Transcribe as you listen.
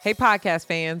Hey, podcast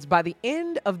fans, by the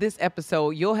end of this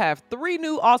episode, you'll have 3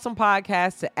 new awesome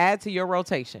podcasts to add to your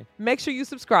rotation. Make sure you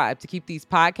subscribe to keep these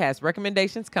podcast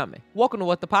recommendations coming. Welcome to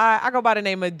What the Pod. I go by the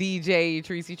name of DJ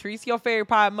Tracy Treese, your favorite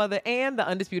pod mother and the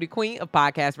undisputed queen of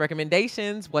podcast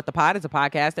recommendations. What the Pod is a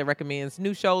podcast that recommends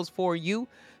new shows for you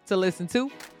to listen to.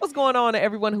 What's going on to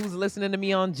everyone who's listening to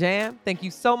me on Jam? Thank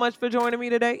you so much for joining me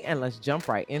today, and let's jump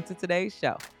right into today's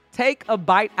show. Take a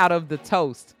Bite Out of the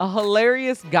Toast, a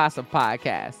hilarious gossip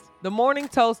podcast. The Morning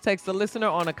Toast takes the listener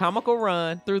on a comical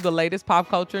run through the latest pop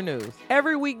culture news.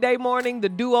 Every weekday morning, the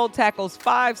duo tackles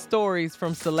 5 stories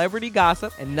from celebrity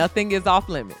gossip, and nothing is off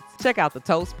limits. Check out the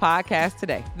Toast podcast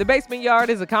today. The Basement Yard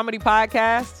is a comedy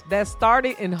podcast that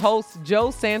started in host Joe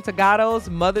Santagato's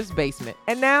mother's basement.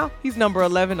 And now he's number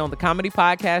 11 on the comedy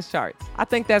podcast charts. I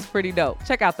think that's pretty dope.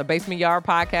 Check out the Basement Yard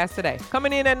podcast today.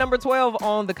 Coming in at number 12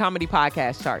 on the comedy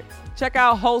podcast charts. Check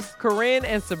out hosts Corinne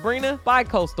and Sabrina,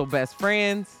 bi-coastal best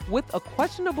friends, with a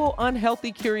questionable,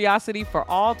 unhealthy curiosity for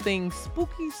all things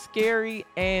spooky, scary,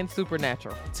 and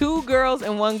supernatural. 2 Girls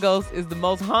and One Ghost is the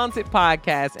most haunted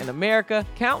podcast in America.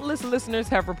 Countless listeners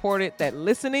have reported that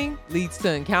listening leads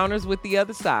to encounters with the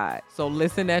other side. So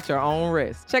listen at your own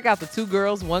risk. Check out the 2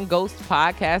 Girls, One Ghost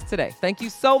podcast today. Thank you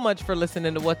so much for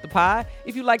listening to What the Pod.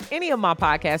 If you like any of my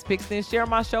podcast picks, then share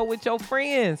my show with your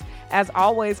friends. As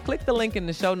always, click the link in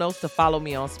the show notes to follow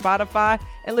me on Spotify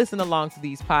and listen along to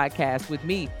these podcasts with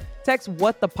me. Text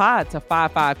What the Pod to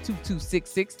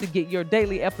 552266 to get your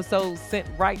daily episodes sent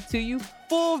right to you.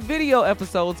 Full video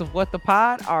episodes of What the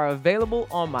Pod are available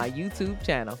on my YouTube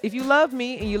channel. If you love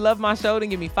me and you love my show, then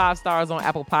give me 5 stars on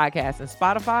Apple Podcasts and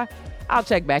Spotify. I'll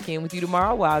check back in with you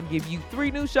tomorrow where I'll give you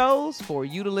 3 new shows for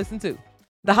you to listen to.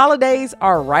 The holidays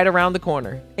are right around the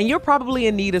corner, and you're probably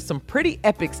in need of some pretty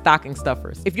epic stocking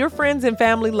stuffers. If your friends and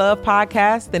family love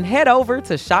podcasts, then head over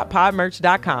to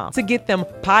shoppodmerch.com to get them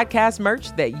podcast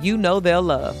merch that you know they'll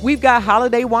love. We've got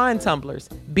holiday wine tumblers,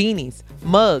 beanies,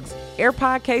 mugs,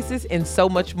 AirPod cases, and so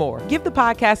much more. Give the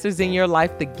podcasters in your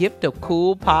life the gift of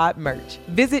cool pod merch.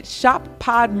 Visit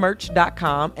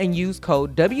shoppodmerch.com and use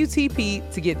code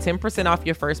WTP to get 10% off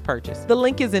your first purchase. The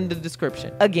link is in the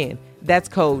description. Again, that's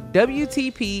code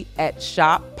WTP at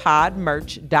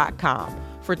shoppodmerch.com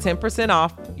for 10%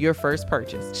 off your first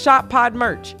purchase. Shop Pod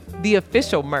Merch, the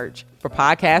official merch for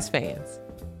podcast fans.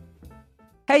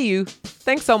 Hey you,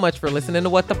 thanks so much for listening to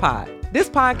What the Pod. This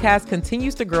podcast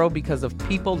continues to grow because of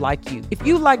people like you. If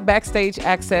you like backstage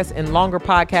access and longer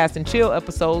podcast and chill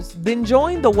episodes, then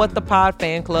join the What the Pod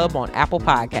fan club on Apple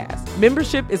Podcasts.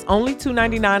 Membership is only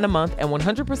 $2.99 a month, and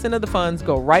 100% of the funds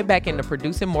go right back into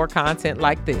producing more content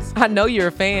like this. I know you're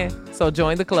a fan, so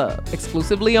join the club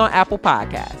exclusively on Apple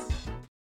Podcasts.